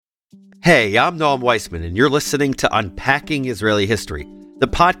Hey, I'm Noam Weissman, and you're listening to Unpacking Israeli History, the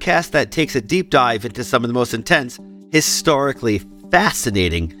podcast that takes a deep dive into some of the most intense, historically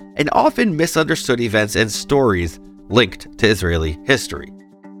fascinating, and often misunderstood events and stories linked to Israeli history.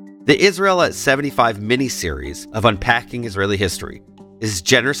 The Israel at 75 miniseries of Unpacking Israeli History is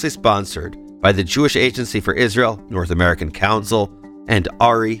generously sponsored by the Jewish Agency for Israel, North American Council, and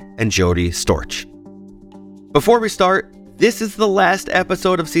Ari and Jody Storch. Before we start, this is the last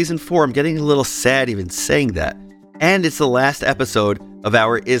episode of Season 4. I'm getting a little sad even saying that. And it's the last episode of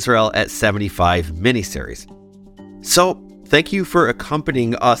our Israel at 75 miniseries. So, thank you for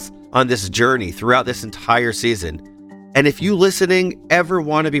accompanying us on this journey throughout this entire season. And if you listening ever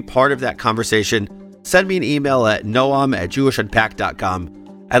want to be part of that conversation, send me an email at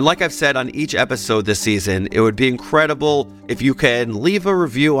noam@jewishnpack.com. And like I've said on each episode this season, it would be incredible if you can leave a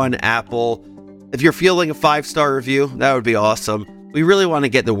review on Apple. If you're feeling a 5-star review, that would be awesome. We really want to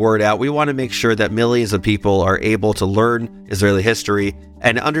get the word out. We want to make sure that millions of people are able to learn Israeli history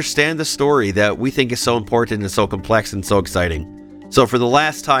and understand the story that we think is so important and so complex and so exciting. So for the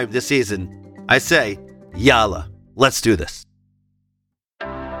last time this season, I say, Yalla, let's do this.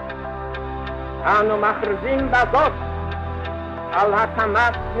 אנו מכריזים בזאת על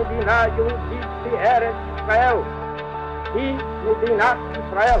הקמת מדינה יהודית בארץ ישראל. היא מדינת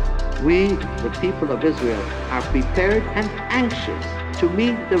ישראל. We, the people of Israel, are prepared and anxious to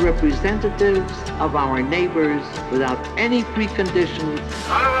meet the representatives of our neighbors without any preconditions.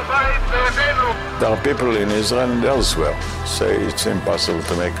 There are people in Israel and elsewhere say it's impossible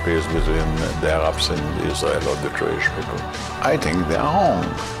to make peace between the Arabs and Israel or the Jewish people. I think they are wrong.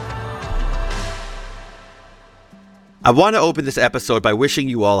 I want to open this episode by wishing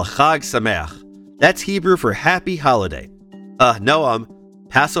you all a Chag Sameach. That's Hebrew for happy holiday. Noam,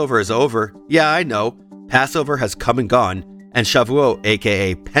 Passover is over. Yeah, I know. Passover has come and gone, and Shavuot,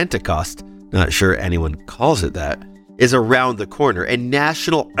 aka Pentecost, not sure anyone calls it that, is around the corner, and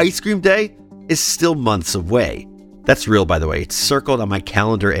National Ice Cream Day is still months away. That's real, by the way. It's circled on my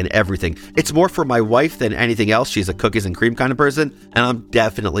calendar and everything. It's more for my wife than anything else. She's a cookies and cream kind of person, and I'm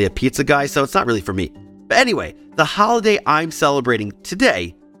definitely a pizza guy, so it's not really for me. But anyway, the holiday I'm celebrating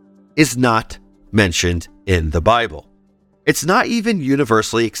today is not mentioned in the Bible. It's not even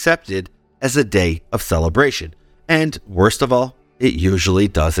universally accepted as a day of celebration. And worst of all, it usually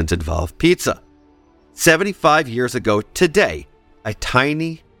doesn't involve pizza. 75 years ago today, a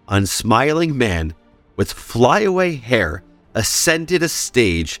tiny, unsmiling man with flyaway hair ascended a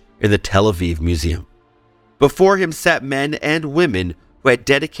stage in the Tel Aviv Museum. Before him sat men and women who had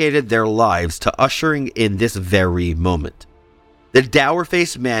dedicated their lives to ushering in this very moment. The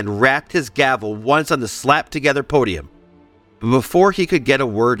dour-faced man rapped his gavel once on the slapped-together podium. But before he could get a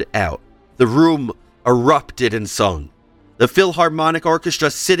word out, the room erupted in song. The Philharmonic Orchestra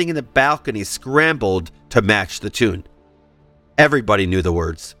sitting in the balcony scrambled to match the tune. Everybody knew the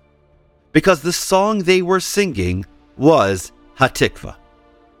words, because the song they were singing was Hatikva.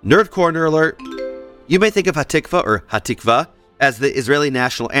 Nerd Corner alert. You may think of Hatikva or Hatikva as the Israeli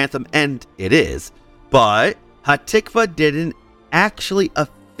national anthem, and it is, but Hatikva didn't actually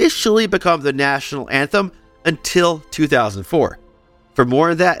officially become the national anthem until 2004. For more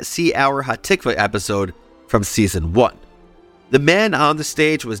on that, see our Hatikva episode from Season 1. The man on the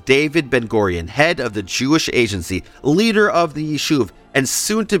stage was David Ben-Gurion, head of the Jewish Agency, leader of the Yishuv, and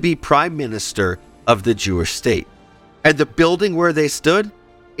soon-to-be Prime Minister of the Jewish state. And the building where they stood,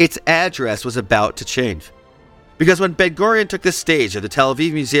 its address was about to change. Because when Ben-Gurion took the stage at the Tel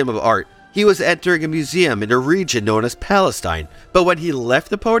Aviv Museum of Art, he was entering a museum in a region known as Palestine. But when he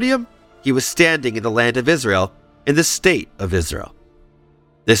left the podium, he was standing in the land of Israel, in the state of Israel.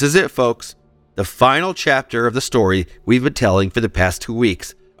 This is it, folks. The final chapter of the story we've been telling for the past 2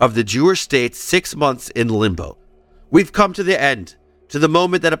 weeks of the Jewish state's 6 months in limbo. We've come to the end, to the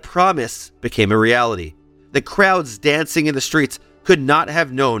moment that a promise became a reality. The crowds dancing in the streets could not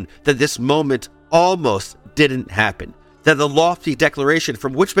have known that this moment almost didn't happen, that the lofty declaration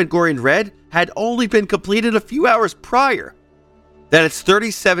from which Ben-Gurion read had only been completed a few hours prior, that its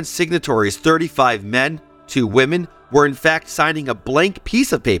 37 signatories, 35 men, 2 women, were in fact signing a blank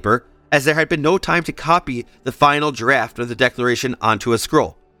piece of paper, as there had been no time to copy the final draft of the declaration onto a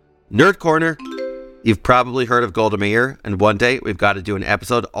scroll. Nerd Corner, you've probably heard of Golda Meir, and one day we've got to do an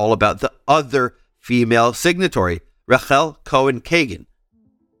episode all about the other female signatory, Rachel Cohen-Kagan.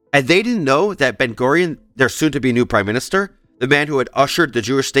 And they didn't know that Ben-Gurion, their soon-to-be new prime minister, the man who had ushered the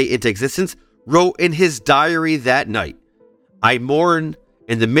Jewish state into existence, wrote in his diary that night, "I mourn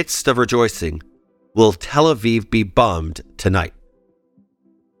in the midst of rejoicing. Will Tel Aviv be bombed tonight?"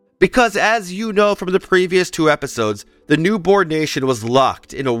 Because as you know from the previous 2 episodes, the newborn nation was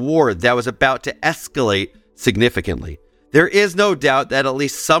locked in a war that was about to escalate significantly. There is no doubt that at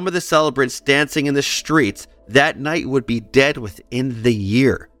least some of the celebrants dancing in the streets that night would be dead within the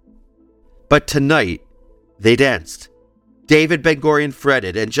year. But tonight, they danced. David Ben-Gurion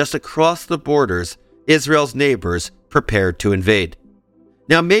fretted, and just across the borders, Israel's neighbors prepared to invade.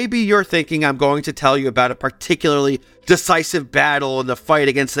 Now, maybe you're thinking I'm going to tell you about a particularly decisive battle in the fight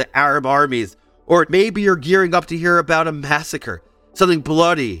against the Arab armies, or maybe you're gearing up to hear about a massacre, something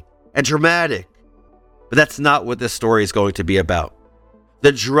bloody and dramatic. But that's not what this story is going to be about.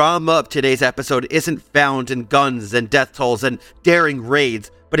 The drama of today's episode isn't found in guns and death tolls and daring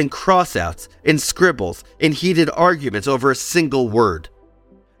raids, but in crossouts, in scribbles, in heated arguments over a single word.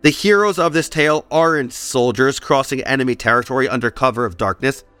 The heroes of this tale aren't soldiers crossing enemy territory under cover of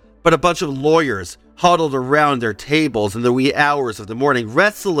darkness, but a bunch of lawyers huddled around their tables in the wee hours of the morning,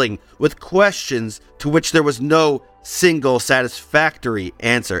 wrestling with questions to which there was no single satisfactory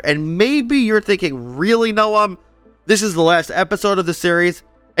answer. And maybe you're thinking, really, Noam? This is the last episode of the series,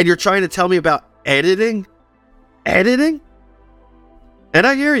 and you're trying to tell me about editing? Editing? And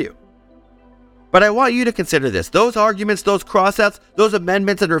I hear you. But I want you to consider this. Those arguments, those crossouts, those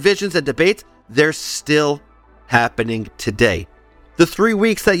amendments and revisions and debates, they're still happening today. The 3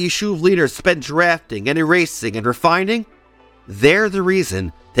 weeks that Yishuv leaders spent drafting and erasing and refining, they're the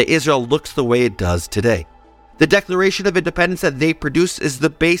reason that Israel looks the way it does today. The Declaration of Independence that they produce is the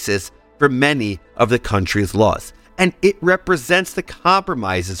basis for many of the country's laws. And it represents the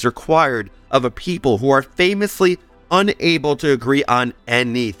compromises required of a people who are famously unable to agree on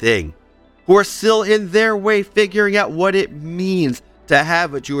anything, who are still in their way figuring out what it means to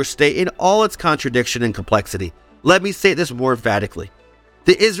have a Jewish state in all its contradiction and complexity. Let me say this more emphatically.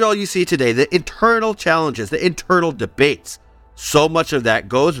 The Israel you see today, the internal challenges, the internal debates, so much of that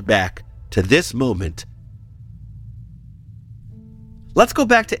goes back to this moment. Let's go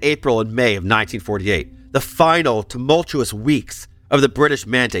back to April and May of 1948, the final tumultuous weeks of the British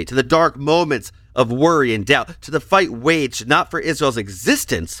Mandate, to the dark moments of worry and doubt, to the fight waged not for Israel's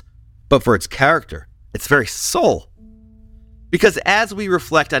existence, but for its character, its very soul. Because as we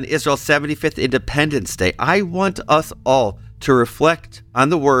reflect on Israel's 75th Independence Day, I want us all to reflect on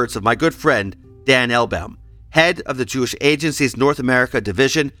the words of my good friend Dan Elbaum, head of the Jewish Agency's North America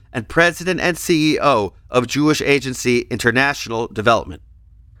Division and president and CEO of Jewish Agency International Development.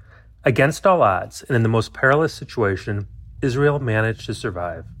 Against all odds, and in the most perilous situation, Israel managed to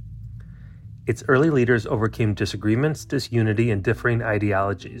survive. Its early leaders overcame disagreements, disunity, and differing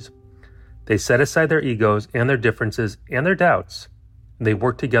ideologies. They set aside their egos and their differences and their doubts, and they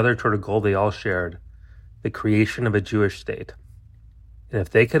worked together toward a goal they all shared, the creation of a Jewish state. And if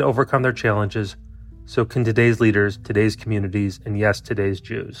they could overcome their challenges, so can today's leaders, today's communities, and yes, today's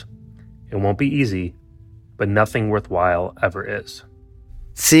Jews. It won't be easy, but nothing worthwhile ever is.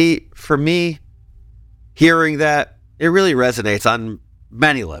 See, for me, hearing that, it really resonates on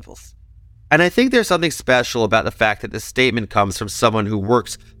many levels. And I think there's something special about the fact that this statement comes from someone who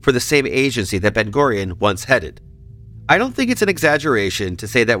works for the same agency that Ben-Gurion once headed. I don't think it's an exaggeration to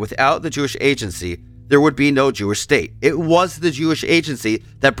say that without the Jewish Agency, there would be no Jewish state. It was the Jewish Agency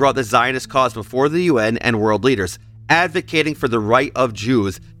that brought the Zionist cause before the UN and world leaders, advocating for the right of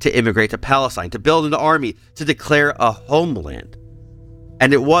Jews to immigrate to Palestine, to build an army, to declare a homeland.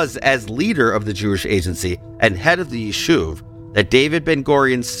 And it was as leader of the Jewish Agency and head of the Yishuv that David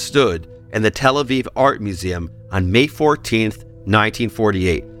Ben-Gurion stood in the Tel Aviv Art Museum on May 14th,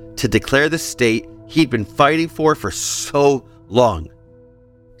 1948, to declare the state he'd been fighting for so long.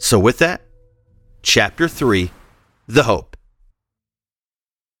 So with that, Chapter 3, The Hope.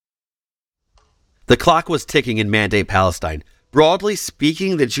 The clock was ticking in Mandate Palestine. Broadly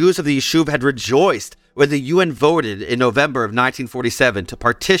speaking, the Jews of the Yishuv had rejoiced when the UN voted in November of 1947 to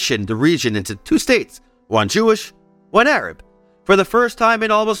partition the region into 2 states, one Jewish, one Arab. For the first time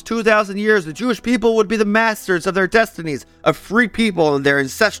in almost 2,000 years, the Jewish people would be the masters of their destinies, a free people in their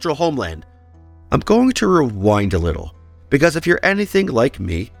ancestral homeland. I'm going to rewind a little, because if you're anything like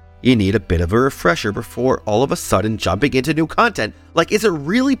me, you need a bit of a refresher before all of a sudden jumping into new content. Like, is it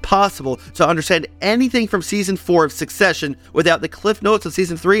really possible to understand anything from Season 4 of Succession without the cliff notes of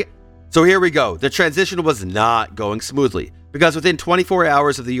Season 3? So here we go. The transition was not going smoothly, because within 24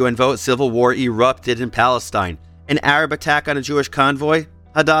 hours of the UN vote, civil war erupted in Palestine. An Arab attack on a Jewish convoy,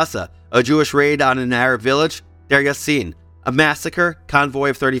 Hadassah. A Jewish raid on an Arab village, Deir Yassin. A massacre,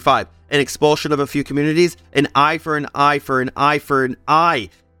 Convoy of 35. An expulsion of a few communities, an eye for an eye for an eye for an eye.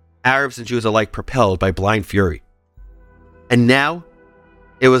 Arabs and Jews alike propelled by blind fury. And now,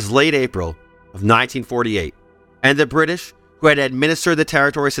 it was late April of 1948, and the British, who had administered the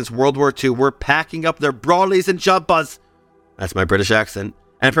territory since World War II, were packing up their brollies and jumpas, that's my British accent,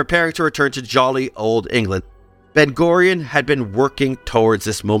 and preparing to return to jolly old England. Ben-Gurion had been working towards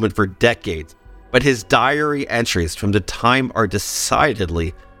this moment for decades, but his diary entries from the time are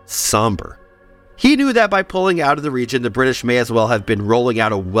decidedly somber. He knew that by pulling out of the region, the British may as well have been rolling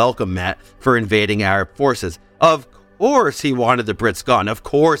out a welcome mat for invading Arab forces. Of course he wanted the Brits gone. Of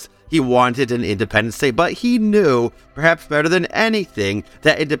course he wanted an independent state, but he knew, perhaps better than anything,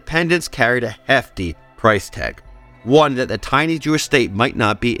 that independence carried a hefty price tag, one that the tiny Jewish state might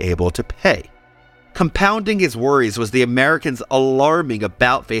not be able to pay. Compounding his worries was the Americans' alarming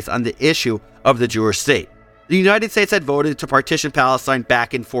about-face on the issue of the Jewish state. The United States had voted to partition Palestine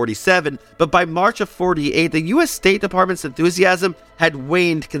back in 1947, but by March of 1948, the U.S. State Department's enthusiasm had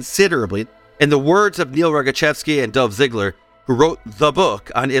waned considerably. In the words of Neil Rogochevsky and Dov Ziegler, who wrote the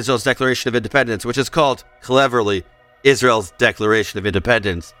book on Israel's Declaration of Independence, which is called, cleverly, Israel's Declaration of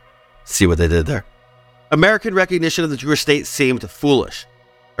Independence. See what they did there? American recognition of the Jewish state seemed foolish.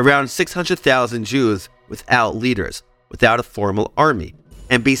 Around 600,000 Jews without leaders, without a formal army,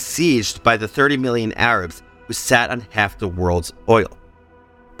 and besieged by the 30 million Arabs who sat on half the world's oil.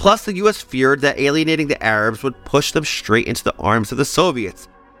 Plus, the U.S. feared that alienating the Arabs would push them straight into the arms of the Soviets.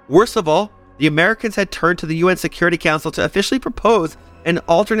 Worst of all, the Americans had turned to the UN Security Council to officially propose an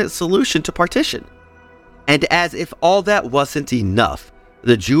alternate solution to partition. And as if all that wasn't enough,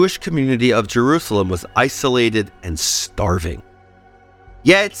 the Jewish community of Jerusalem was isolated and starving.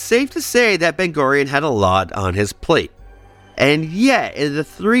 Yet it's safe to say that Ben-Gurion had a lot on his plate. And yet, in the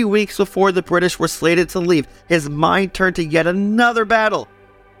 3 weeks before the British were slated to leave, his mind turned to yet another battle.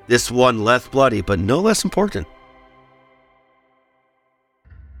 This one less bloody, but no less important.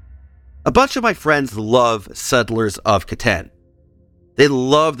 A bunch of my friends love Settlers of Catan. They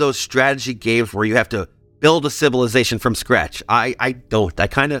love those strategy games where you have to build a civilization from scratch. I don't. I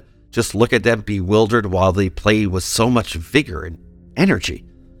kind of just look at them bewildered while they play with so much vigor and energy.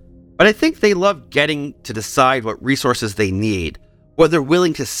 But I think they love getting to decide what resources they need, what they're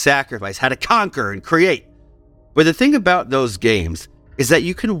willing to sacrifice, how to conquer and create. But the thing about those games is that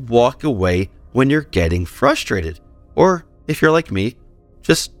you can walk away when you're getting frustrated. Or, if you're like me,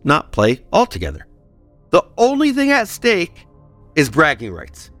 just not play altogether. The only thing at stake is bragging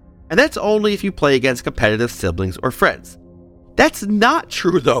rights. And that's only if you play against competitive siblings or friends. That's not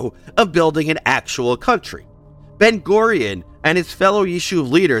true, though, of building an actual country. Ben-Gurion and his fellow Yishuv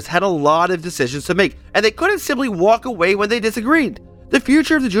leaders had a lot of decisions to make, and they couldn't simply walk away when they disagreed. The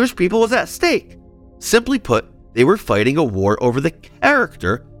future of the Jewish people was at stake. Simply put, they were fighting a war over the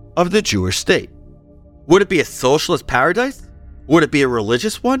character of the Jewish state. Would it be a socialist paradise? Would it be a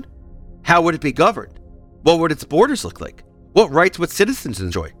religious one? How would it be governed? What would its borders look like? What rights would citizens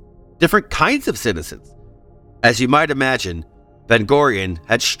enjoy? Different kinds of citizens. As you might imagine, Ben-Gurion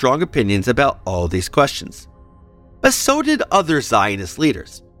had strong opinions about all these questions. But so did other Zionist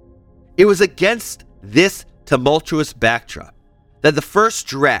leaders. It was against this tumultuous backdrop that the first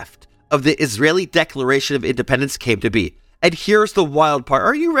draft of the Israeli Declaration of Independence came to be. And here's the wild part.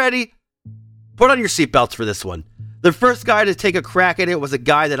 Are you ready? Put on your seatbelts for this one. The first guy to take a crack at it was a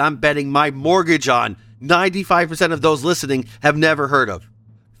guy that I'm betting my mortgage on 95% of those listening have never heard of.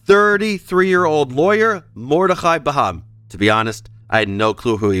 33-year-old lawyer Mordechai Baham. To be honest, I had no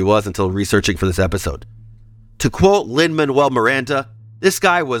clue who he was until researching for this episode. To quote Lin-Manuel Miranda, this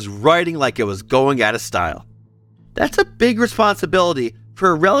guy was writing like it was going out of style. That's a big responsibility for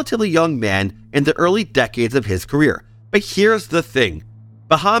a relatively young man in the early decades of his career. But here's the thing.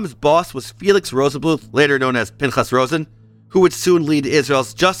 Baham's boss was Felix Rosenbluth, later known as Pinchas Rosen, who would soon lead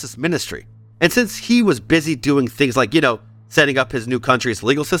Israel's justice ministry. And since he was busy doing things like, setting up his new country's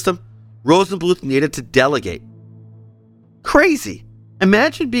legal system, Rosenbluth needed to delegate. Crazy.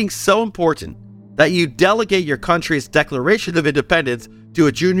 Imagine being so important that you delegate your country's Declaration of Independence to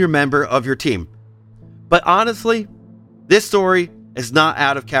a junior member of your team. But honestly, this story is not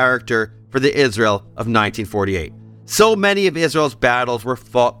out of character for the Israel of 1948. So many of Israel's battles were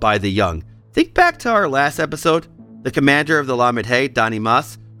fought by the young. Think back to our last episode, the commander of the Lamed Hey, Dani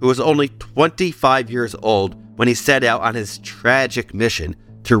Mas, who was only 25 years old when he set out on his tragic mission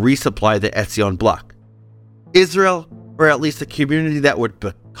to resupply the Etzion bloc. Israel, or at least the community that would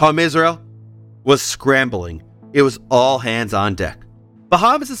become Israel, was scrambling. It was all hands on deck.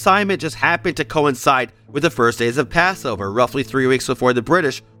 Baham's assignment just happened to coincide with the first days of Passover, roughly 3 weeks before the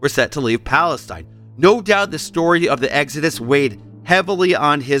British were set to leave Palestine. No doubt the story of the Exodus weighed heavily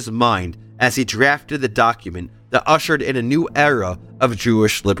on his mind as he drafted the document that ushered in a new era of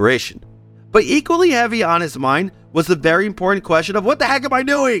Jewish liberation. But equally heavy on his mind was the very important question of what the heck am I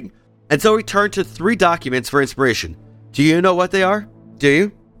doing? And so he turned to 3 documents for inspiration. Do you know what they are? Do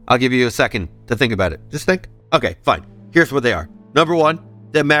you? I'll give you a second to think about it. Just think. Okay, fine. Here's what they are. Number 1,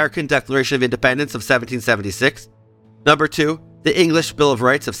 the American Declaration of Independence of 1776. Number 2, the English Bill of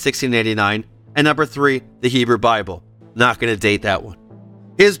Rights of 1689. And number 3, the Hebrew Bible. Not going to date that one.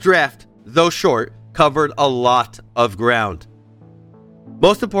 His draft, though short, covered a lot of ground.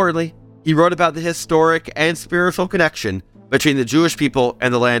 Most importantly, he wrote about the historic and spiritual connection between the Jewish people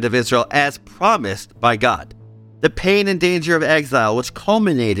and the land of Israel as promised by God. The pain and danger of exile, which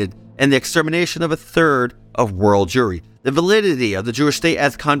culminated in the extermination of a third of world Jewry. The validity of the Jewish state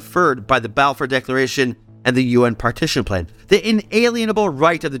as conferred by the Balfour Declaration and the UN Partition Plan. The inalienable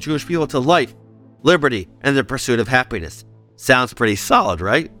right of the Jewish people to life, liberty, and the pursuit of happiness. Sounds pretty solid,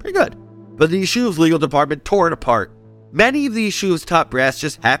 right? Pretty good. But the Yeshuv's legal department tore it apart. Many of the Yeshuv's top brass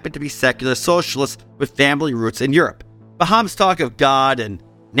just happened to be secular socialists with family roots in Europe. Baham's talk of God and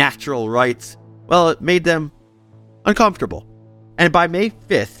natural rights, well, it made them uncomfortable. And by May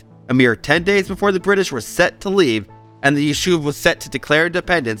 5th, a mere 10 days before the British were set to leave and the Yeshuv was set to declare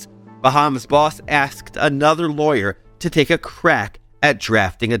independence, Baham's boss asked another lawyer to take a crack at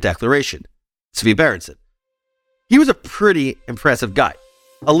drafting a declaration, Zvi Berenson. He was a pretty impressive guy,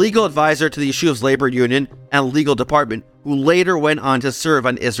 a legal advisor to the Yeshuv's labor union and legal department who later went on to serve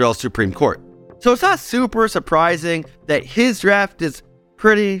on Israel's Supreme Court. So it's not super surprising that his draft is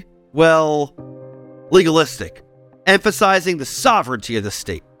pretty, well, legalistic, emphasizing the sovereignty of the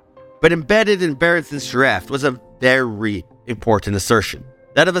state. But embedded in Berenson's draft was a very important assertion,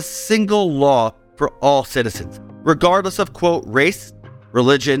 that of a single law for all citizens, regardless of, quote, race,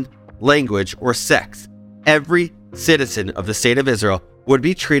 religion, language, or sex. Every citizen of the state of Israel would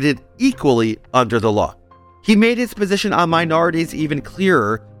be treated equally under the law. He made his position on minorities even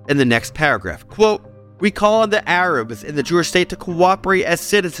clearer in the next paragraph. Quote, "We call on the Arabs in the Jewish state to cooperate as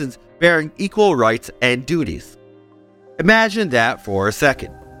citizens bearing equal rights and duties." Imagine that for a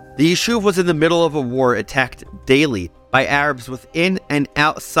second. The Yeshuv was in the middle of a war attacked daily by Arabs within and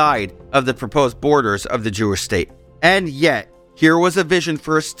outside of the proposed borders of the Jewish state. And yet, here was a vision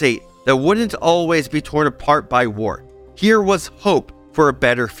for a state that wouldn't always be torn apart by war. Here was hope for a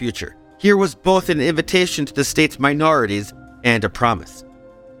better future. Here was both an invitation to the state's minorities and a promise.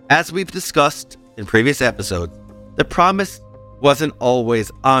 As we've discussed in previous episodes, the promise wasn't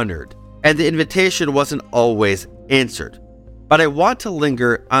always honored, and the invitation wasn't always answered. But I want to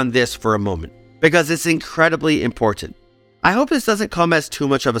linger on this for a moment, because it's incredibly important. I hope this doesn't come as too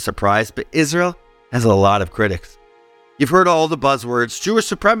much of a surprise, but Israel has a lot of critics. You've heard all the buzzwords, Jewish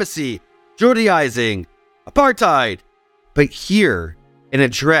supremacy, Judaizing, apartheid. But here, in a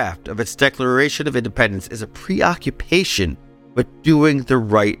draft of its Declaration of Independence, is a preoccupation with doing the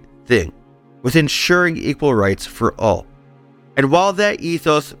right thing, with ensuring equal rights for all. And while that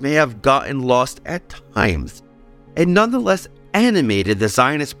ethos may have gotten lost at times, it nonetheless animated the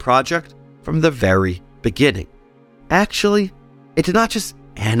Zionist project from the very beginning. Actually, it did not just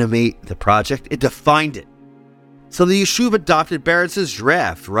animate the project, it defined it. So the Yeshuv adopted Berenson's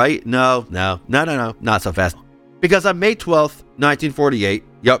draft, right? No, not so fast. Because on May 12th, 1948,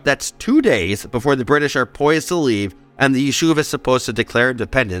 that's 2 days before the British are poised to leave and the Yeshuv is supposed to declare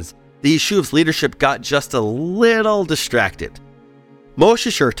independence, the Yeshuv's leadership got just a little distracted.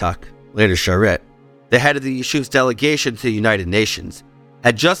 Moshe Shertok, later Sharet, the head of the Yeshuv's delegation to the United Nations,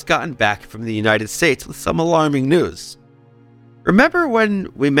 had just gotten back from the United States with some alarming news. Remember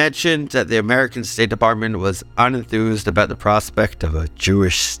when we mentioned that the American State Department was unenthused about the prospect of a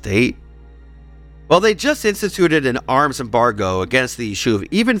Jewish state? Well, they just instituted an arms embargo against the Yeshuv,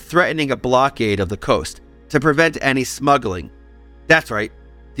 even threatening a blockade of the coast to prevent any smuggling. That's right,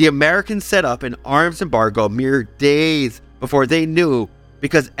 the Americans set up an arms embargo mere days before they knew,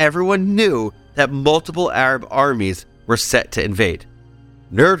 because everyone knew that multiple Arab armies were set to invade.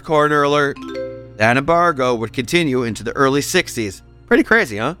 Nerd corner alert. That embargo would continue into the early 60s. Pretty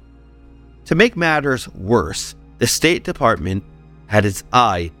crazy, huh? To make matters worse, the State Department had its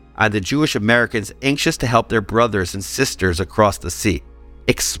eye on the Jewish Americans anxious to help their brothers and sisters across the sea,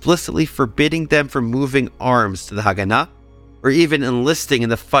 explicitly forbidding them from moving arms to the Haganah or even enlisting in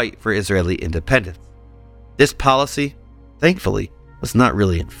the fight for Israeli independence. This policy, thankfully, was not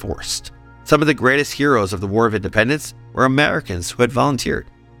really enforced. Some of the greatest heroes of the War of Independence were Americans who had volunteered.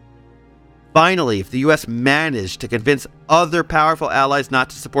 Finally, if the U.S. managed to convince other powerful allies not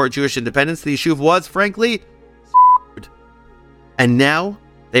to support Jewish independence, the Yeshuv was, frankly, screwed. And now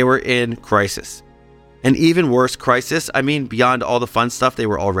they were in crisis. An even worse crisis, beyond all the fun stuff they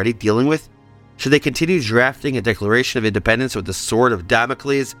were already dealing with. Should they continue drafting a Declaration of Independence with the sword of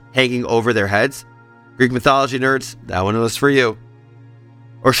Damocles hanging over their heads? Greek mythology nerds, that one was for you.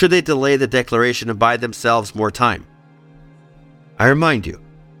 Or should they delay the declaration and buy themselves more time? I remind you,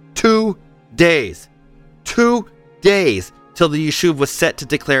 2 days. 2 days till the Yishuv was set to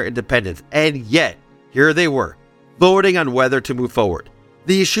declare independence, and yet, here they were, voting on whether to move forward.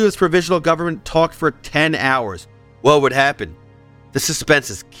 The Yishuv's provisional government talked for 10 hours. What would happen? The suspense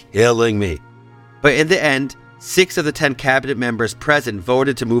is killing me. But in the end, 6 of the 10 cabinet members present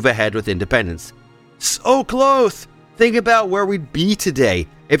voted to move ahead with independence. So close! Think about where we'd be today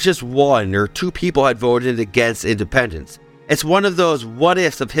if just 1 or 2 people had voted against independence. It's one of those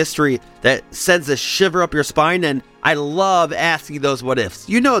what-ifs of history that sends a shiver up your spine, and I love asking those what-ifs.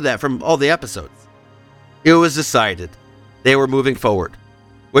 You know that from all the episodes. It was decided they were moving forward,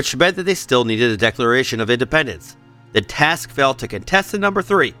 which meant that they still needed a declaration of independence. The task fell to contestant number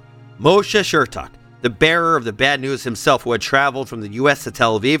 3, Moshe Chertok, the bearer of the bad news himself, who had traveled from the U.S. to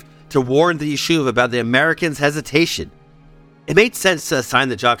Tel Aviv to warn the Yishuv about the Americans' hesitation. It made sense to assign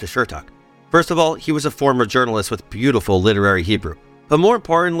the job to Chertok. First of all, he was a former journalist with beautiful literary Hebrew. But more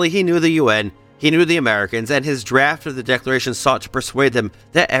importantly, he knew the UN, he knew the Americans, and his draft of the declaration sought to persuade them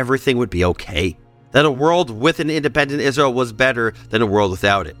that everything would be okay. That a world with an independent Israel was better than a world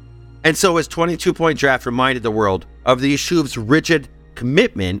without it. And so his 22-point draft reminded the world of the Yishuv's rigid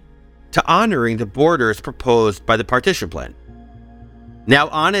commitment to honoring the borders proposed by the partition plan. Now,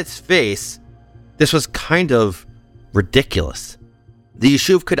 on its face, this was kind of ridiculous. The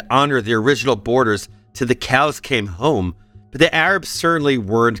Yishuv could honor the original borders till the cows came home, but the Arabs certainly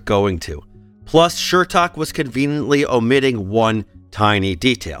weren't going to. Plus, Chertok was conveniently omitting one tiny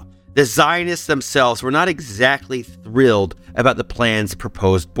detail. The Zionists themselves were not exactly thrilled about the plan's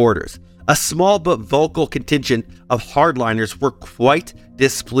proposed borders. A small but vocal contingent of hardliners were quite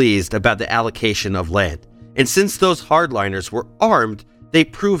displeased about the allocation of land. And since those hardliners were armed, they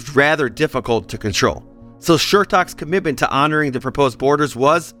proved rather difficult to control. So Chertok's commitment to honoring the proposed borders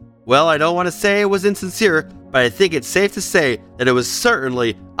was, well, I don't want to say it was insincere, but I think it's safe to say that it was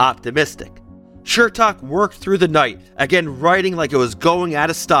certainly optimistic. Chertok worked through the night, again writing like it was going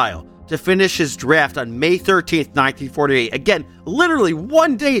out of style, to finish his draft on May 13th, 1948. Again, literally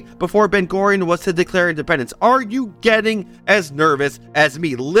 1 day before Ben-Gurion was to declare independence. Are you getting as nervous as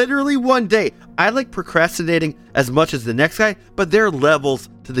me? Literally 1 day. I like procrastinating as much as the next guy, but there are levels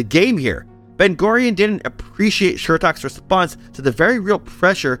to the game here. Ben-Gurion didn't appreciate Chertok's response to the very real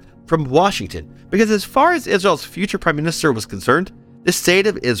pressure from Washington, because as far as Israel's future prime minister was concerned, the state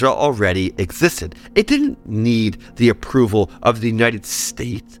of Israel already existed. It didn't need the approval of the United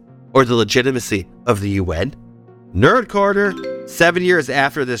States or the legitimacy of the UN. Nerd Corner. 7 years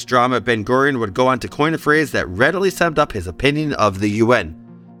after this drama, Ben-Gurion would go on to coin a phrase that readily summed up his opinion of the UN.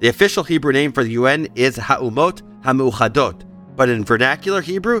 The official Hebrew name for the UN is Ha'umot HaMeuchadot, but in vernacular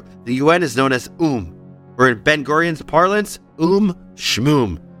Hebrew, the UN is known as or in Ben-Gurion's parlance,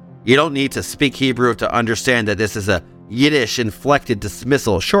 Shmum. You don't need to speak Hebrew to understand that this is a Yiddish inflected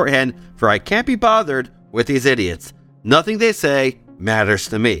dismissal shorthand for I can't be bothered with these idiots. Nothing they say matters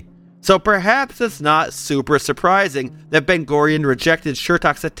to me. So perhaps it's not super surprising that Ben-Gurion rejected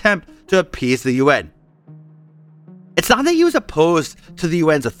Chertok's attempt to appease the UN. It's not that he was opposed to the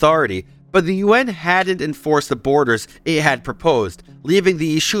UN's authority, but the UN hadn't enforced the borders it had proposed, leaving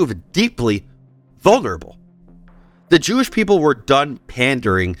the Yishuv deeply vulnerable. The Jewish people were done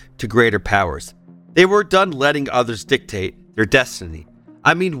pandering to greater powers. They were done letting others dictate their destiny.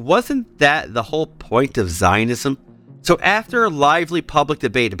 I mean, wasn't that the whole point of Zionism? So after a lively public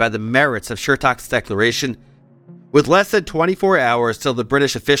debate about the merits of Chertok's declaration, with less than 24 hours till the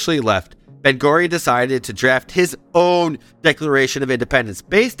British officially left, Ben-Gurion decided to draft his own Declaration of Independence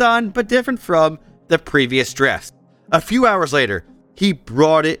based on, but different from, the previous drafts. A few hours later, he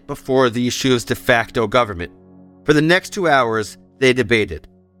brought it before the Yishuv's de facto government. For the next 2 hours, they debated.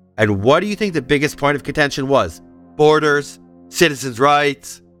 And what do you think the biggest point of contention was? Borders? Citizens'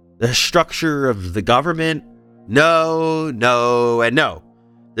 rights? The structure of the government? No, and no.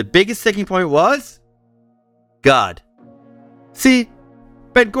 The biggest sticking point was God. See,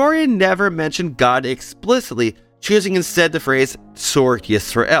 Ben-Gurion never mentioned God explicitly, choosing instead the phrase Tzur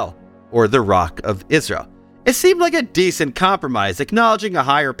Yisrael, or the Rock of Israel. It seemed like a decent compromise, acknowledging a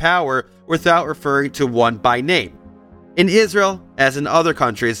higher power without referring to one by name. In Israel, as in other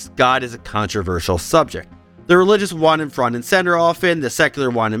countries, God is a controversial subject. The religious want him front and center often, the secular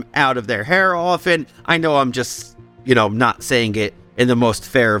want him out of their hair often. I know I'm just, not saying it in the most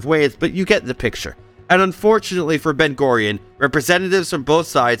fair of ways, but you get the picture. And unfortunately for Ben-Gurion, representatives from both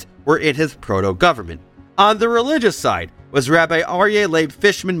sides were in his proto-government. On the religious side was Rabbi Aryeh Leib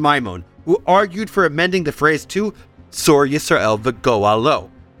Fishman Maimon, who argued for amending the phrase to Tzur Yisrael V'Goalo,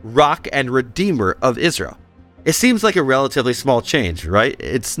 Rock and Redeemer of Israel. It seems like a relatively small change, right?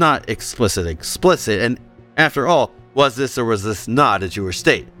 It's not explicit, and after all, Was this or was this not a Jewish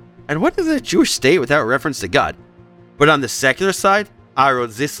state? And what is a Jewish state without reference to God? But on the secular side, Aaron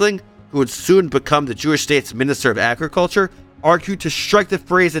Zisling, who would soon become the Jewish state's Minister of Agriculture, argued to strike the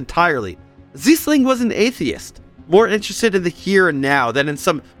phrase entirely. Zisling was an atheist, more interested in the here and now than in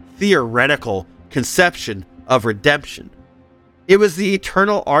some theoretical conception of redemption. It was the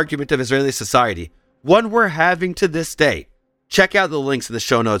eternal argument of Israeli society, one we're having to this day. Check out the links in the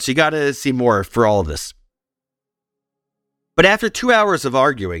show notes. You gotta see more for all of this. But after 2 hours of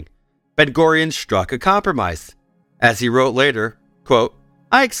arguing, Ben-Gurion struck a compromise. As he wrote later, quote,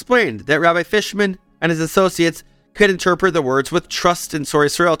 I explained that Rabbi Fishman and his associates could interpret the words with trust in Sor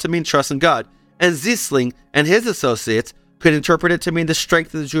Yisrael to mean trust in God, and Zisling and his associates could interpret it to mean the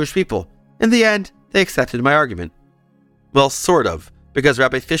strength of the Jewish people. In the end, they accepted my argument. Well, sort of, because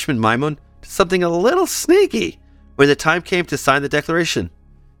Rabbi Fishman Maimon did something a little sneaky when the time came to sign the declaration.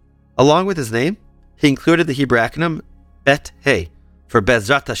 Along with his name, he included the Hebrew acronym Bet Hey for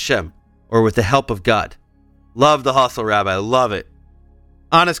Bezrat Hashem, or with the help of God. Love the hustle, Rabbi, love it.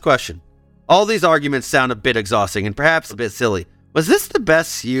 Honest question. All these arguments sound a bit exhausting and perhaps a bit silly. Was this the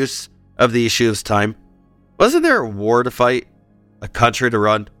best use of the Yeshuv's time? Wasn't there a war to fight? A country to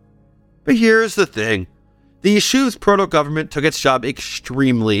run? But here's the thing. The Yeshuv's proto-government took its job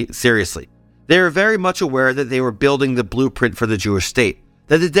extremely seriously. They were very much aware that they were building the blueprint for the Jewish state,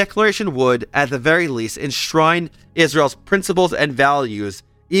 that the declaration would, at the very least, enshrine Israel's principles and values,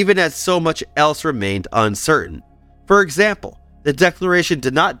 even as so much else remained uncertain. For example, the declaration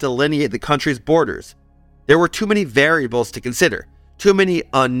did not delineate the country's borders. There were too many variables to consider, too many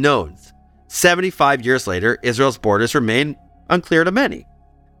unknowns. 75 years later, Israel's borders remain unclear to many,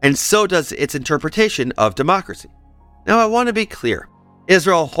 and so does its interpretation of democracy. Now, I want to be clear.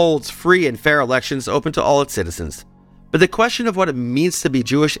 Israel holds free and fair elections open to all its citizens, but the question of what it means to be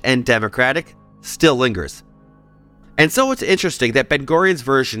Jewish and democratic still lingers. And so it's interesting that Ben-Gurion's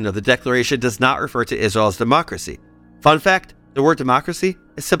version of the declaration does not refer to Israel as democracy. Fun fact, the word democracy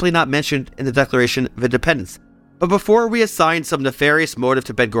is simply not mentioned in the Declaration of Independence. But before we assign some nefarious motive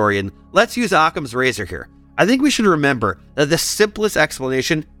to Ben-Gurion, let's use Occam's razor here. I think we should remember that the simplest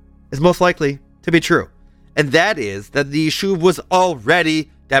explanation is most likely to be true. And that is that the Yishuv was already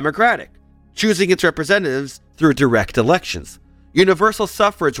democratic, choosing its representatives through direct elections. Universal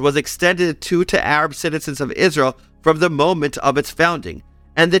suffrage was extended to Arab citizens of Israel from the moment of its founding,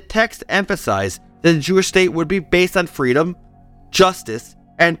 and the text emphasized that the Jewish state would be based on freedom, justice,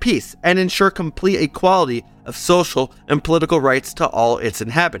 and peace, and ensure complete equality of social and political rights to all its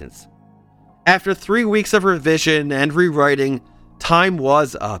inhabitants. After 3 weeks of revision and rewriting, time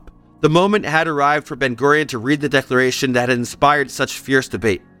was up. The moment had arrived for Ben-Gurion to read the declaration that had inspired such fierce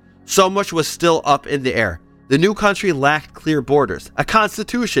debate. So much was still up in the air. The new country lacked clear borders, a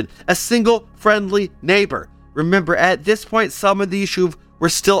constitution, a single friendly neighbor. Remember, at this point, some of the Yishuv were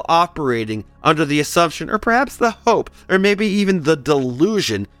still operating under the assumption, or perhaps the hope, or maybe even the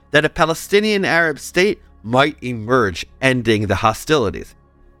delusion, that a Palestinian Arab state might emerge, ending the hostilities.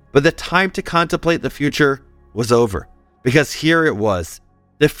 But the time to contemplate the future was over, because here it was.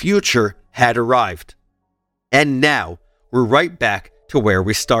 The future had arrived. And now, we're right back to where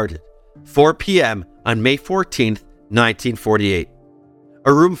we started. 4 p.m. on May 14th, 1948.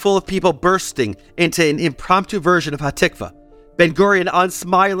 A room full of people bursting into an impromptu version of Hatikva. Ben-Gurion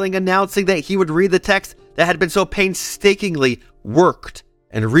unsmiling, announcing that he would read the text that had been so painstakingly worked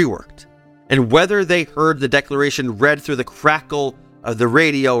and reworked. And whether they heard the declaration read through the crackle of the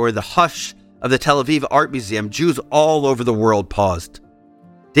radio or the hush of the Tel Aviv Art Museum, Jews all over the world paused.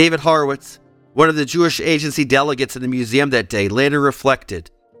 David Horowitz, one of the Jewish Agency delegates in the museum that day, later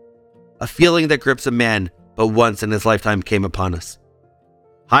reflected, "A feeling that grips a man but once in his lifetime came upon us.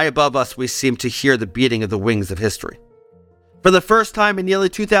 High above us, we seemed to hear the beating of the wings of history. For the first time in nearly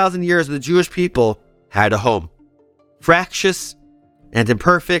 2,000 years, the Jewish people had a home. Fractious and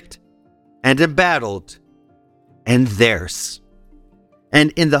imperfect and embattled, and theirs."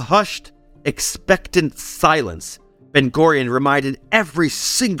 And in the hushed, expectant silence, Ben-Gurion reminded every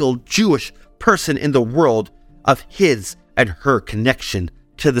single Jewish person in the world of his and her connection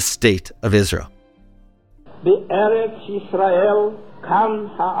to the state of Israel. The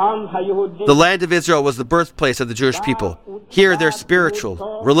land of Israel was the birthplace of the Jewish people. Here their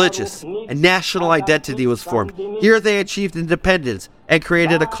spiritual, religious, and national identity was formed. Here they achieved independence and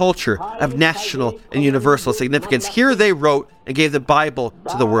created a culture of national and universal significance. Here they wrote and gave the Bible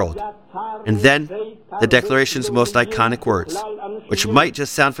to the world. And then, the Declaration's most iconic words, which might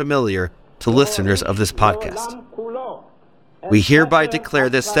just sound familiar to listeners of this podcast. We hereby declare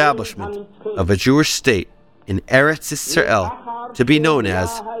the establishment of a Jewish state in Eretz Yisrael to be known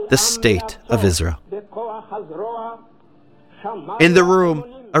as the State of Israel. In the room,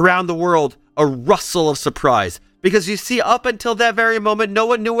 around the world, a rustle of surprise. Because you see, up until that very moment, no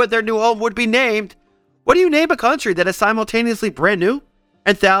one knew what their new home would be named. What do you name a country that is simultaneously brand new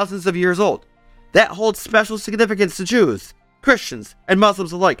and thousands of years old? That holds special significance to Jews, Christians, and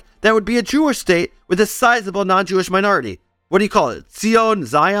Muslims alike. That would be a Jewish state with a sizable non-Jewish minority. What do you call it? Zion,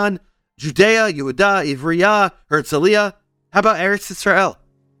 Zion, Judea, Yehuda, Ivriya, Herzliya? How about Eretz Yisrael?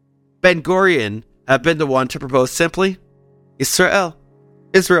 Ben Gurion had been the one to propose simply Israel,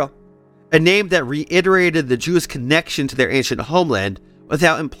 a name that reiterated the Jews' connection to their ancient homeland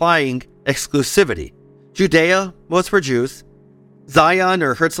without implying exclusivity. Judea was for Jews, Zion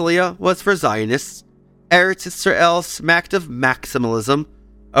or Herzliya was for Zionists, Eretz Yisrael smacked of maximalism,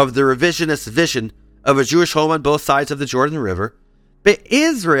 of the revisionist vision of a Jewish home on both sides of the Jordan River, but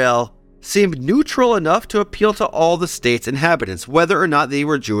Israel seemed neutral enough to appeal to all the state's inhabitants, whether or not they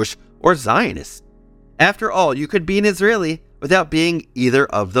were Jewish or Zionists. After all, you could be an Israeli without being either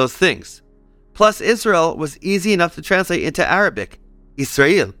of those things. Plus, Israel was easy enough to translate into Arabic,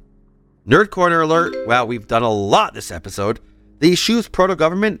 Israel. Nerd Corner alert, wow, we've done a lot this episode. The Yeshuv's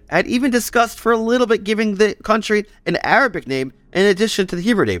proto-government had even discussed for a little bit giving the country an Arabic name in addition to the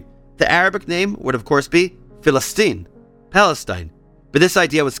Hebrew name. The Arabic name would of course be Philistine, Palestine. But this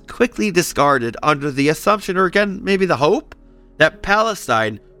idea was quickly discarded under the assumption, or again, maybe the hope, that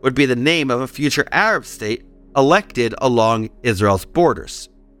Palestine would be the name of a future Arab state elected along Israel's borders.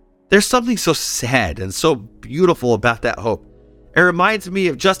 There's something so sad and so beautiful about that hope. It reminds me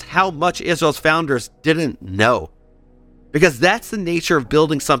of just how much Israel's founders didn't know. Because that's the nature of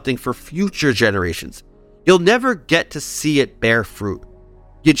building something for future generations. You'll never get to see it bear fruit.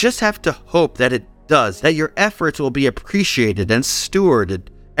 You just have to hope that it does, that your efforts will be appreciated and stewarded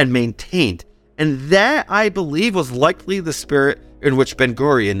and maintained. And that, I believe, was likely the spirit in which Ben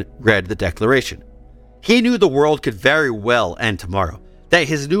Gurion read the Declaration. He knew the world could very well end tomorrow, that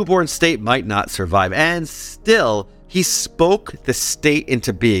his newborn state might not survive, and still, he spoke the state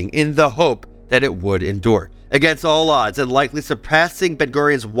into being in the hope that it would endure. Against all odds, and likely surpassing Ben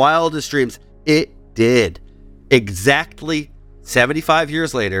Gurion's wildest dreams, it did. Exactly 75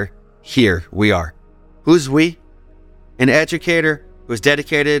 years later, here we are. Who's we? An educator who has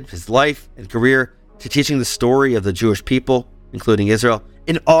dedicated his life and career to teaching the story of the Jewish people, including Israel.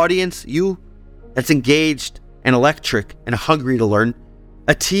 An audience, you, that's engaged and electric and hungry to learn.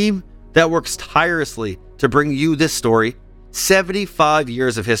 A team that works tirelessly to bring you this story. 75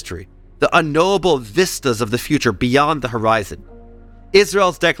 years of history. The unknowable vistas of the future beyond the horizon.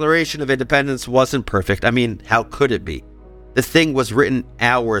 Israel's Declaration of Independence wasn't perfect. I mean, how could it be? The thing was written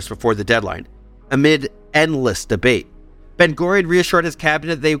hours before the deadline, amid endless debate. Ben Gurion reassured his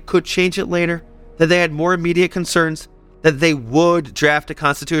cabinet they could change it later, that they had more immediate concerns, that they would draft a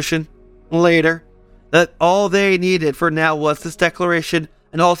constitution later, that all they needed for now was this declaration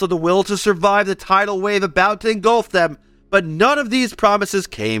and also the will to survive the tidal wave about to engulf them. But none of these promises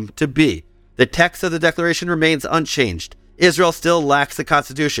came to be. The text of the declaration remains unchanged. Israel still lacks a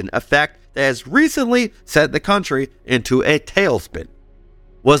constitution, a fact that has recently sent the country into a tailspin.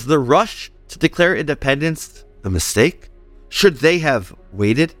 Was the rush to declare independence a mistake? Should they have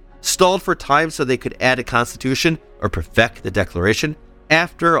waited, stalled for time so they could add a constitution or perfect the declaration?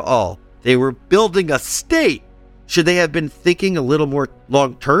 After all, they were building a state. Should they have been thinking a little more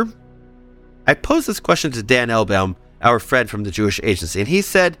long-term? I posed this question to Dan Elbaum, our friend from the Jewish Agency, and he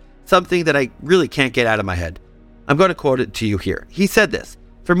said something that I really can't get out of my head. I'm going to quote it to you here. He said this: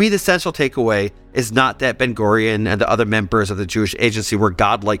 "For me, the central takeaway is not that Ben Gurion and the other members of the Jewish Agency were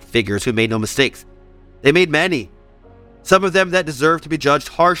godlike figures who made no mistakes. They made many, some of them that deserve to be judged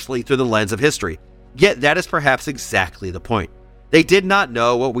harshly through the lens of history. Yet that is perhaps exactly the point. They did not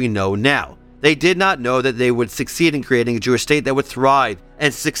know what we know now. They did not know that they would succeed in creating a Jewish state that would thrive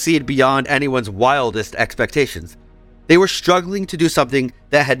and succeed beyond anyone's wildest expectations. They were struggling to do something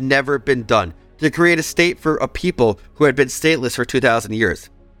that had never been done, to create a state for a people who had been stateless for 2,000 years.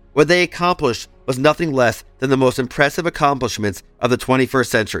 What they accomplished was nothing less than the most impressive accomplishments of the 21st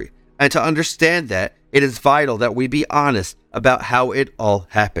century. And to understand that, it is vital that we be honest about how it all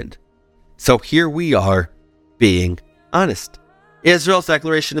happened." So here we are, being honest. Israel's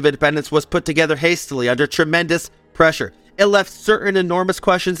Declaration of Independence was put together hastily under tremendous pressure. It left certain enormous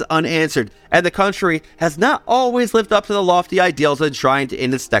questions unanswered, and the country has not always lived up to the lofty ideals enshrined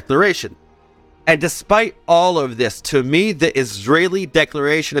in its declaration. And despite all of this, to me, the Israeli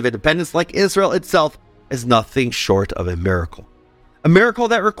Declaration of Independence, like Israel itself, is nothing short of a miracle. A miracle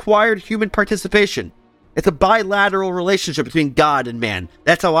that required human participation. It's a bilateral relationship between God and man.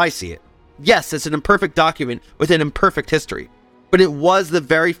 That's how I see it. Yes, it's an imperfect document with an imperfect history, but it was the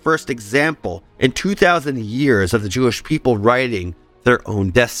very first example in 2,000 years of the Jewish people writing their own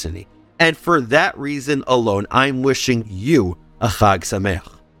destiny. And for that reason alone, I'm wishing you a Chag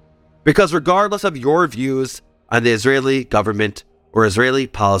Sameach. Because regardless of your views on the Israeli government or Israeli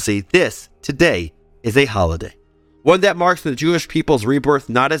policy, this, today, is a holiday. One that marks the Jewish people's rebirth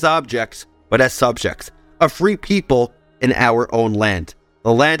not as objects, but as subjects. A free people in our own land.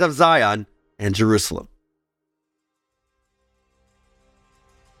 The land of Zion and Jerusalem.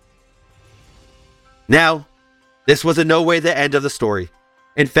 Now, this was in no way the end of the story.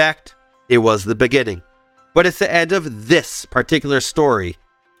 In fact, it was the beginning. But it's the end of this particular story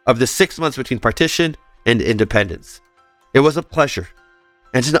of the 6 months between partition and independence. It was a pleasure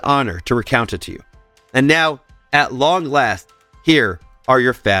and an honor to recount it to you. And now, at long last, here are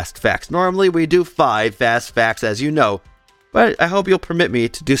your fast facts. Normally we do 5 fast facts, as you know, but I hope you'll permit me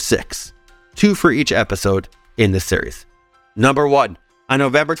to do 6. 2 for each episode in this series. Number 1. On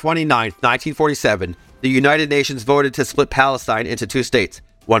November 29th, 1947, the United Nations voted to split Palestine into 2 states,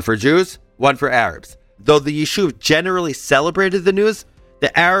 one for Jews, one for Arabs. Though the Yishuv generally celebrated the news,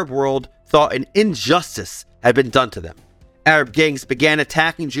 the Arab world thought an injustice had been done to them. Arab gangs began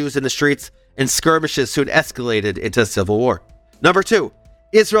attacking Jews in the streets, and skirmishes soon escalated into a civil war. Number 2,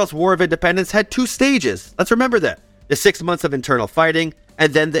 Israel's War of Independence had 2 stages. Let's remember that. The 6 months of internal fighting,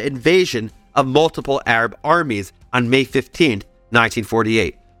 and then the invasion of multiple Arab armies on May 15,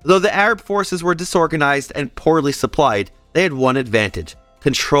 1948. Though the Arab forces were disorganized and poorly supplied, they had one advantage: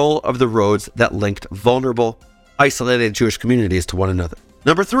 control of the roads that linked vulnerable, isolated Jewish communities to one another.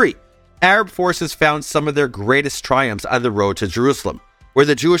 Number 3, Arab forces found some of their greatest triumphs on the road to Jerusalem, where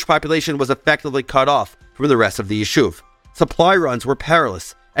the Jewish population was effectively cut off from the rest of the Yishuv. Supply runs were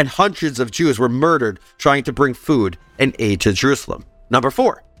perilous, and hundreds of Jews were murdered trying to bring food and aid to Jerusalem. Number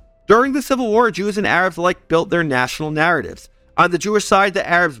 4, during the Civil War, Jews and Arabs alike built their national narratives. On the Jewish side, the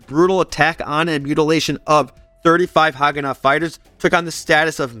Arabs' brutal attack on and mutilation of 35 Haganah fighters took on the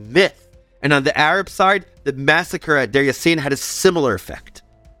status of myth. And on the Arab side, the massacre at Deir Yassin had a similar effect.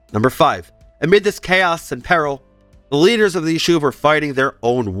 Number 5, amid this chaos and peril, the leaders of the Yishuv were fighting their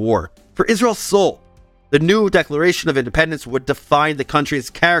own war for Israel's soul. The new Declaration of Independence would define the country's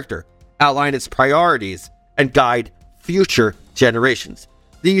character, outline its priorities, and guide future generations.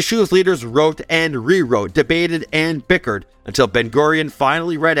 The Yishuv's leaders wrote and rewrote, debated and bickered until Ben-Gurion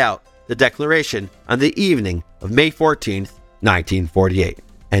finally read out the declaration on the evening of May 14th, 1948.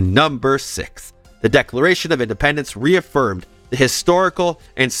 And number 6, the Declaration of Independence reaffirmed the historical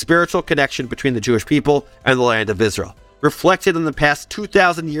and spiritual connection between the Jewish people and the land of Israel, reflected in the past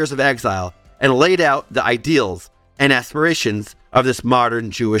 2,000 years of exile, and laid out the ideals and aspirations of this modern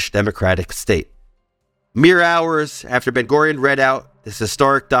Jewish democratic state. Mere hours after Ben-Gurion read out this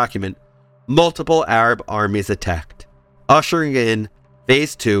historic document, multiple Arab armies attacked, ushering in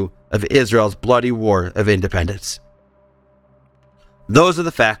Phase 2 of Israel's bloody war of independence. Those are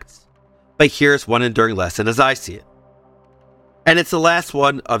the facts, but here's one enduring lesson as I see it. And it's the last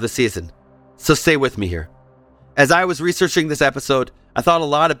one of the season, so stay with me here. As I was researching this episode, I thought a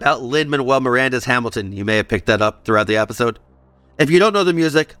lot about Lin-Manuel Miranda's Hamilton. You may have picked that up throughout the episode. If you don't know the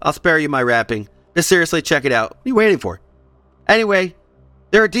music, I'll spare you my rapping. Just seriously check it out. What are you waiting for? Anyway,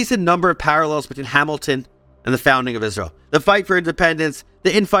 there are a decent number of parallels between Hamilton and the founding of Israel. The fight for independence,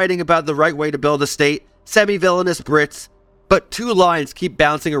 the infighting about the right way to build a state, semi-villainous Brits, but 2 lines keep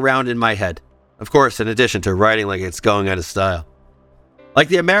bouncing around in my head. Of course, in addition to writing like it's going out of style. Like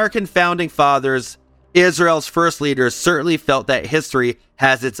the American founding fathers, Israel's first leaders certainly felt that history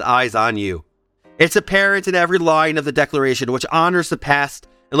has its eyes on you. It's apparent in every line of the Declaration, which honors the past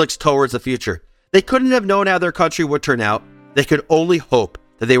and looks towards the future. They couldn't have known how their country would turn out. They could only hope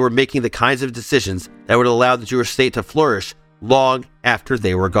that they were making the kinds of decisions that would allow the Jewish state to flourish long after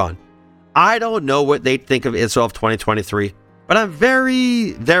they were gone. I don't know what they'd think of Israel of 2023, but I'm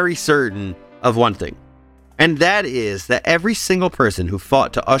very, very certain of one thing. And that is that every single person who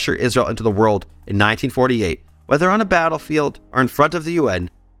fought to usher Israel into the world in 1948, whether on a battlefield or in front of the UN,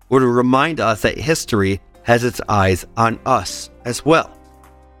 would remind us that history has its eyes on us as well.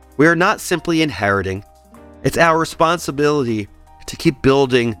 We are not simply inheriting. It's our responsibility to keep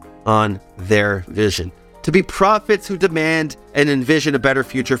building on their vision, to be prophets who demand and envision a better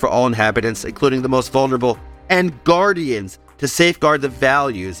future for all inhabitants, including the most vulnerable, and guardians to safeguard the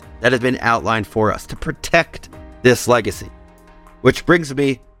values that have been outlined for us, to protect this legacy. Which brings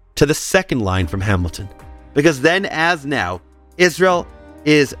me to the second line from Hamilton. Because then, as now, Israel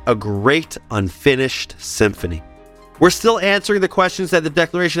is a great unfinished symphony. We're still answering the questions that the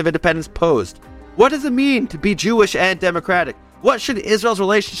Declaration of Independence posed. What does it mean to be Jewish and democratic? What should Israel's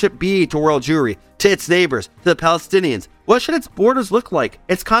relationship be to world Jewry, to its neighbors, to the Palestinians? What should its borders look like?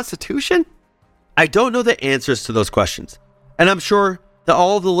 Its constitution? I don't know the answers to those questions, and I'm sure that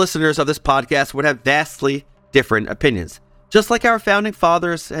all of the listeners of this podcast would have vastly different opinions, just like our founding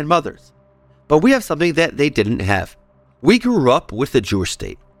fathers and mothers. But we have something that they didn't have. We grew up with the Jewish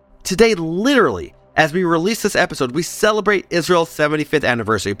state. Today, literally, as we release this episode, we celebrate Israel's 75th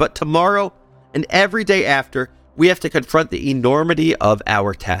anniversary, but tomorrow and every day after, we have to confront the enormity of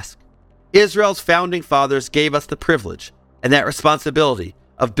our task. Israel's founding fathers gave us the privilege and that responsibility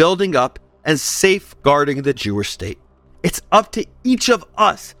of building up and safeguarding the Jewish state. It's up to each of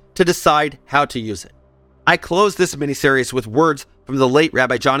us to decide how to use it. I close this miniseries with words from the late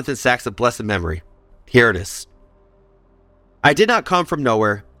Rabbi Jonathan Sacks of blessed memory. Here it is. I did not come from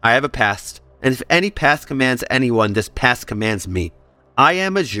nowhere. I have a past, and if any past commands anyone, this past commands me. I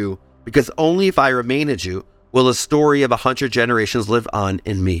am a Jew because only if I remain a Jew will the story of 100 generations live on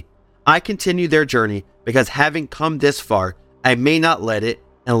in me. I continue their journey because having come this far, I may not let it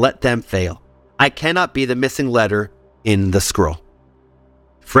and let them fail. I cannot be the missing letter in the scroll.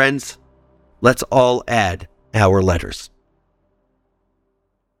 Friends, let's all add our letters.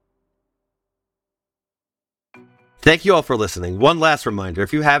 Thank you all for listening. One last reminder,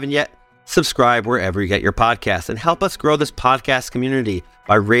 if you haven't yet, subscribe wherever you get your podcasts and help us grow this podcast community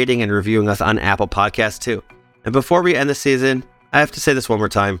by rating and reviewing us on Apple Podcasts too. And before we end the season, I have to say this one more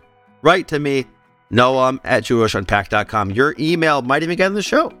time. Write to me, noam@JewishUnpacked.com. Your email might even get in the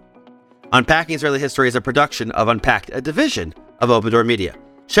show. Unpacking Israeli History is a production of Unpacked, a division of Open Door Media.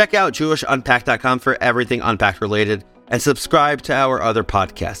 Check out JewishUnpacked.com for everything Unpacked related and subscribe to our other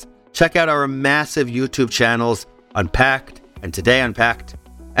podcasts. Check out our massive YouTube channels, Unpacked and Today Unpacked,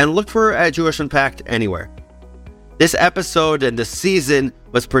 and look for Jewish Unpacked anywhere. This episode and this season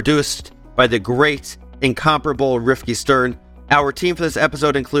was produced by the great, incomparable Rifki Stern. Our team for this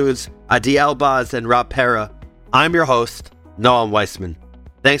episode includes Adi Elbaz and Rob Pera. I'm your host, Noam Weissman.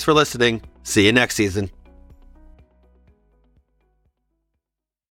 Thanks for listening. See you next season.